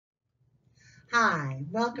Hi,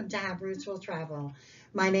 welcome to Have Roots Will Travel.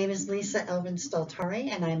 My name is Lisa Elvin Stoltari,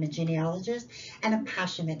 and I'm a genealogist and a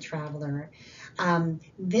passionate traveler.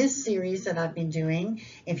 This series that I've been doing,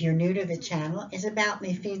 if you're new to the channel, is about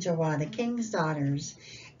mes filles du roi, the king's daughters.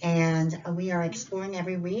 And we are exploring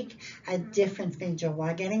every week a different fille du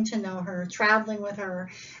roi, getting to know her, traveling with her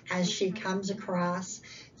as she comes across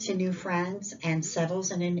to new friends and settles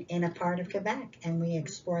in a part of Quebec. And we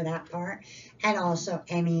explore that part and also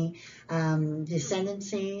any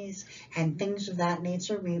descendancies and things of that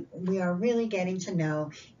nature. We are really getting to know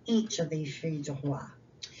each of these filles du roi.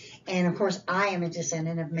 And of course, I am a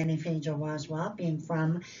descendant of many filles du roi as well, being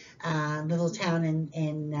from a little town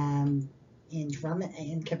in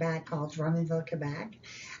Quebec called Drummondville, Quebec.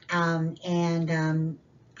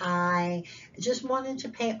 I just wanted to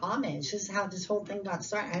pay homage. This is how this whole thing got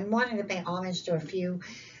started. I wanted to pay homage to a few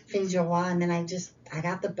filles du roi, and then I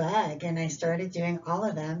got the bug and I started doing all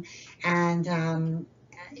of them. And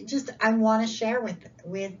I want to share with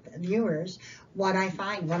viewers what I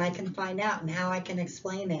find, what I can find out, and how I can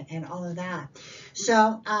explain it, and all of that.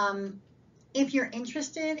 So if you're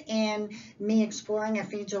interested in me exploring a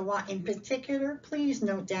fille du roi in particular, please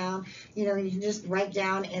note down, you can just write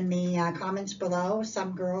down in the comments below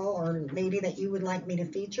some girl or lady that you would like me to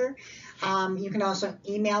feature. You can also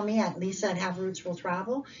email me at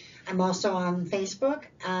lisa@haverootswilltravel. I'm also on Facebook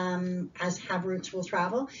as Have Roots Will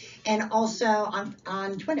Travel, and also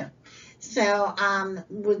on Twitter. So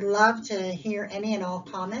would love to hear any and all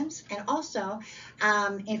comments. And also,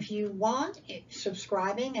 if you want,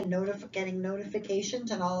 subscribing and getting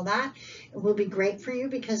notifications and all of that will be great for you,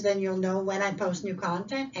 because then you'll know when I post new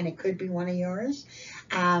content, and it could be one of yours.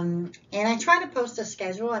 And I try to post a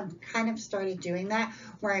schedule. I've kind of started doing that,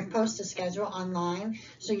 where I post a schedule online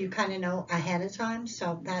so you kind of know ahead of time.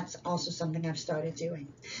 So that's also something I've started doing.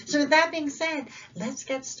 So with that being said, let's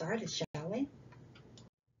get started, shall we?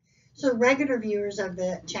 So regular viewers of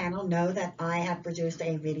the channel know that I have produced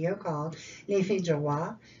a video called Les Filles du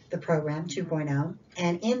Roi, the program 2.0.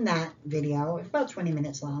 And in that video, it's about 20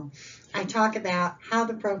 minutes long, I talk about how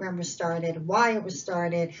the program was started, why it was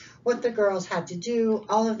started, what the girls had to do,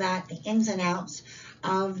 all of that, the ins and outs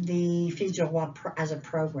of the Filles du Roi as a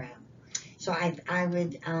program. So I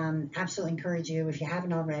would absolutely encourage you, if you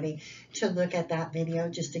haven't already, to look at that video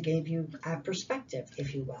just to give you a perspective,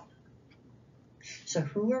 if you will. So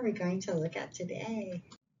who are we going to look at today?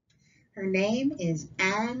 Her name is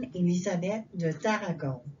Elisabeth de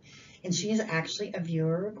Tarragon, and she is actually a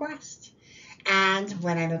viewer request. And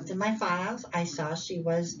when I looked in my files, I saw she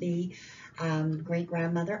was the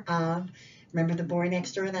great-grandmother of, remember the boy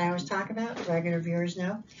next door that I was talking about? Regular viewers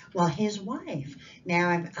know. Well, his wife.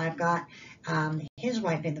 Now I've got his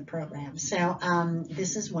wife in the program. So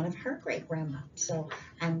this is one of her great-grandmas. So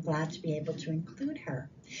I'm glad to be able to include her.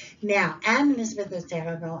 Now, Elisabeth de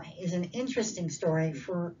Tarragon is an interesting story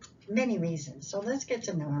for many reasons. So let's get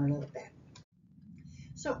to know her a little bit.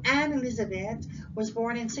 So Elisabeth was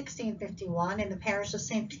born in 1651 in the parish of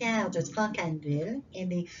Saint-Pierre de Trancanville in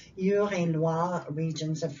the Eure-et-Loire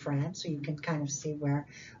regions of France. So you can kind of see where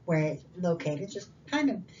it's located, just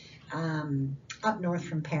kind of up north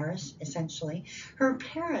from Paris, essentially. Her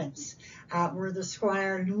parents were the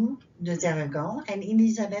Squire Loup de Tarragon and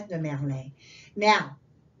Elisabeth de Merlet. Now,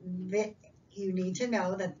 you need to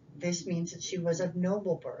know that this means that she was of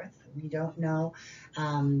noble birth. We don't know,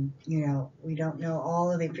 we don't know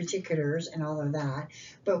all of the particulars and all of that,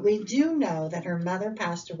 but we do know that her mother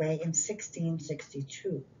passed away in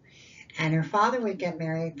 1662, and her father would get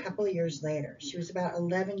married a couple of years later. She was about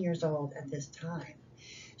 11 years old at this time.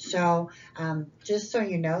 So just so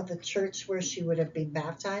you know, the church where she would have been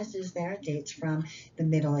baptized is there, dates from the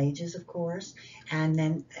Middle Ages, of course, and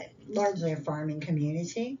then largely a farming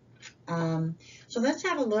community. So let's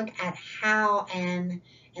have a look at how and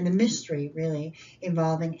the mystery, really,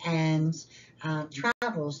 involving Anne's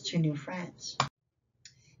travels to new friends.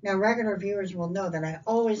 Now, regular viewers will know that I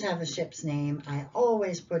always have the ship's name. I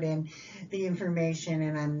always put in the information,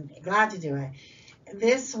 and I'm glad to do it.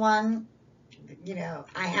 This one,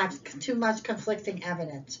 I have too much conflicting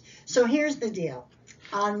evidence. So here's the deal.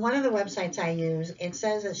 On one of the websites I use, it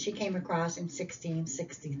says that she came across in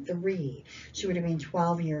 1663. She would have been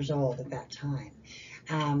 12 years old at that time.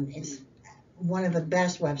 It's one of the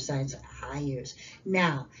best websites I use.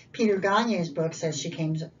 Now, Peter Gagne's book says she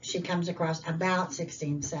comes across about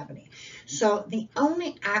 1670. So the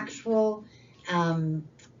only actual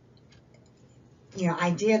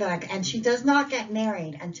idea that and she does not get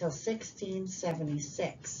married until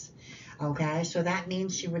 1676. Okay, so that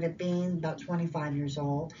means she would have been about 25 years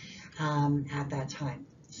old at that time.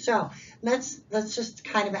 So let's just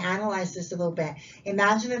kind of analyze this a little bit.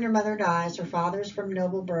 Imagine that her mother dies. Her father's from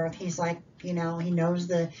noble birth. He's like, he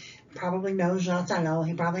knows probably knows Jean Talon.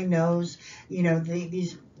 He probably knows,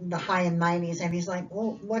 the high and mighties. And he's like,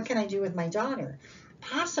 well, what can I do with my daughter?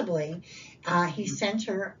 Possibly, he sent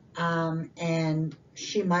her, and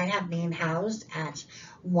she might have been housed at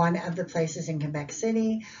one of the places in Quebec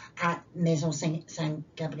City, at Maison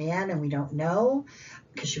Saint-Gabriel, and we don't know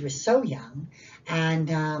because she was so young.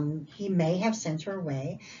 And he may have sent her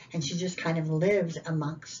away, and she just kind of lived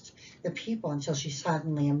amongst the people until she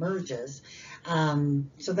suddenly emerges.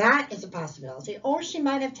 So that is a possibility. Or she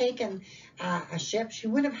might have taken a ship. She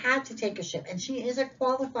would have had to take a ship. And she is a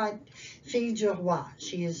qualified fille du roi.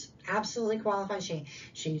 She is absolutely qualified.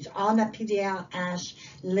 She's on the PDRH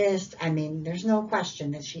list. I mean, there's no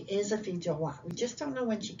question that she is a fille du roi. We just don't know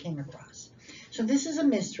when she came across. So this is a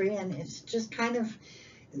mystery, and it's just kind of,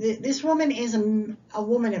 this woman is a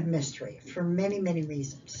woman of mystery for many, many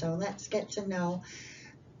reasons. So let's get to know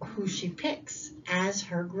who she picks as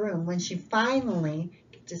her groom when she finally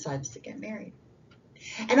decides to get married.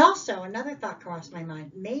 And also, another thought crossed my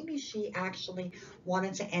mind. Maybe she actually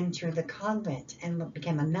wanted to enter the convent and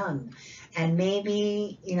become a nun. And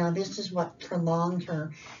maybe, this is what prolonged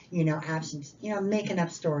her, absence. I'm making up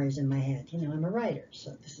stories in my head. I'm a writer,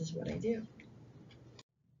 so this is what I do.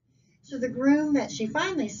 So the groom that she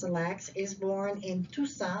finally selects is born in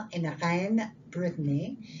Toussaint in Rennes,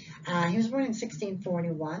 Brittany. He was born in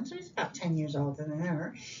 1641, so he's about 10 years older than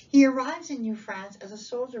her. He arrives in New France as a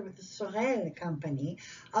soldier with the Sorel company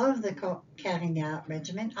of the Carignan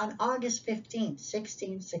regiment on August 15th,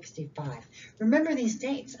 1665. Remember these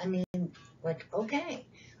dates. I mean, okay,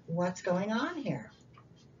 what's going on here?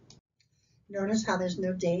 Notice how there's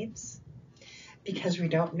no dates? Because we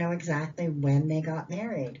don't know exactly when they got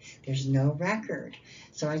married. There's no record.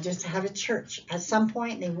 So I just have a church. At some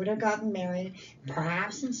point, they would have gotten married,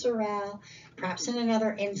 perhaps in Sorel, perhaps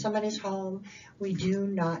in somebody's home. We do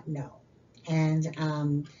not know.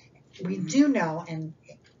 And we do know, and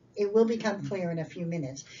it will become clear in a few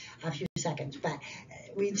seconds, but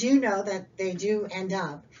we do know that they do end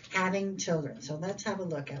up having children. So let's have a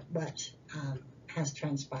look at what has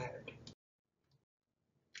transpired.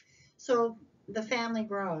 So the family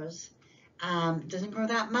grows. Doesn't grow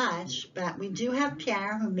that much, but we do have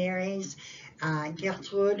Pierre, who marries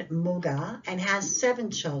Gertrude Moga and has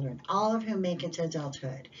 7 children, all of whom make it to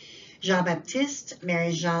adulthood. Jean-Baptiste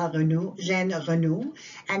marries Jeanne Renaud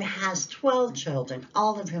and has 12 children,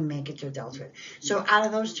 all of whom make it to adulthood. So out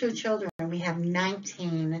of those 2 children, we have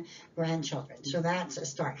 19 grandchildren. So that's a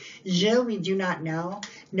start. Gilles, we do not know.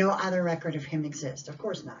 No other record of him exists. Of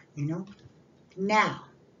course not, Now,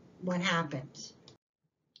 what happens?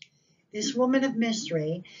 This woman of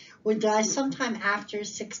mystery would die sometime after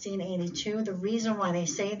 1682. The reason why they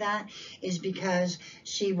say that is because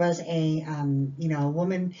she was a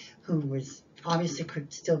woman who was obviously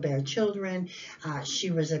could still bear children.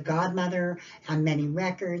 She was a godmother on many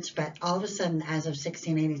records, but all of a sudden, as of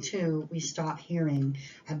 1682, we stop hearing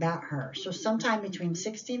about her. So sometime between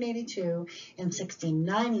 1682 and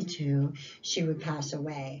 1692, she would pass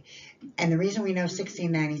away. And the reason we know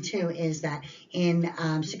 1692 is that in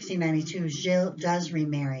 1692, Gilles does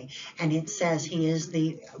remarry, and it says he is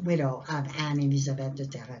the widow of Anne Elisabeth de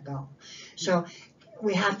Tarragon. So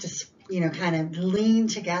we have to kind of lean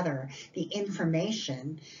together the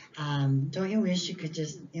information. Don't you wish you could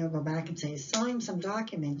just, go back and say, sign some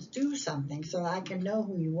documents, do something so that I can know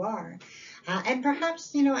who you are. And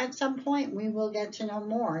perhaps, at some point we will get to know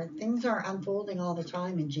more. Things are unfolding all the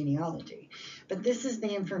time in genealogy, but this is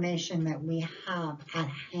the information that we have at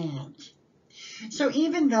hand. So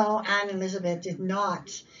even though Anne Elisabeth did not,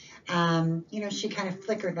 she kind of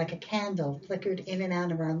flickered like a candle, flickered in and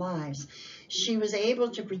out of our lives. She was able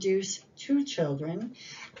to produce 2 children.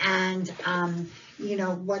 And,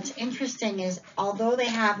 what's interesting is, although they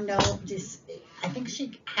have I think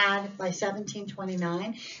she had, by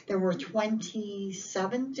 1729, there were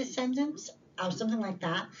 27 descendants, or something like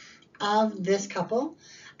that, of this couple.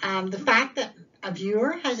 The fact that a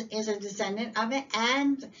viewer is a descendant of it,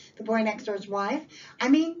 and the boy next door's wife, I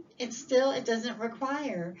mean, it doesn't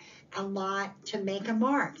require a lot to make a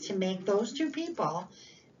mark, to make those 2 people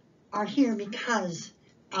are here because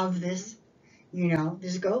of this,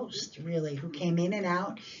 this ghost, really, who came in and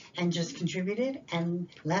out and just contributed and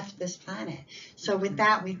left this planet. So with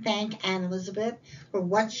that, we thank Anne Elisabeth for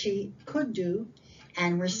what she could do,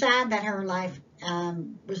 and we're sad that her life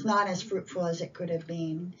was not as fruitful as it could have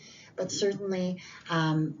been. But certainly,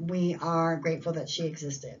 we are grateful that she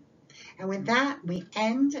existed. And with that, we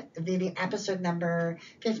end the episode number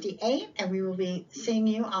 58, and we will be seeing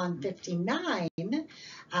you on 59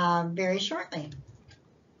 very shortly.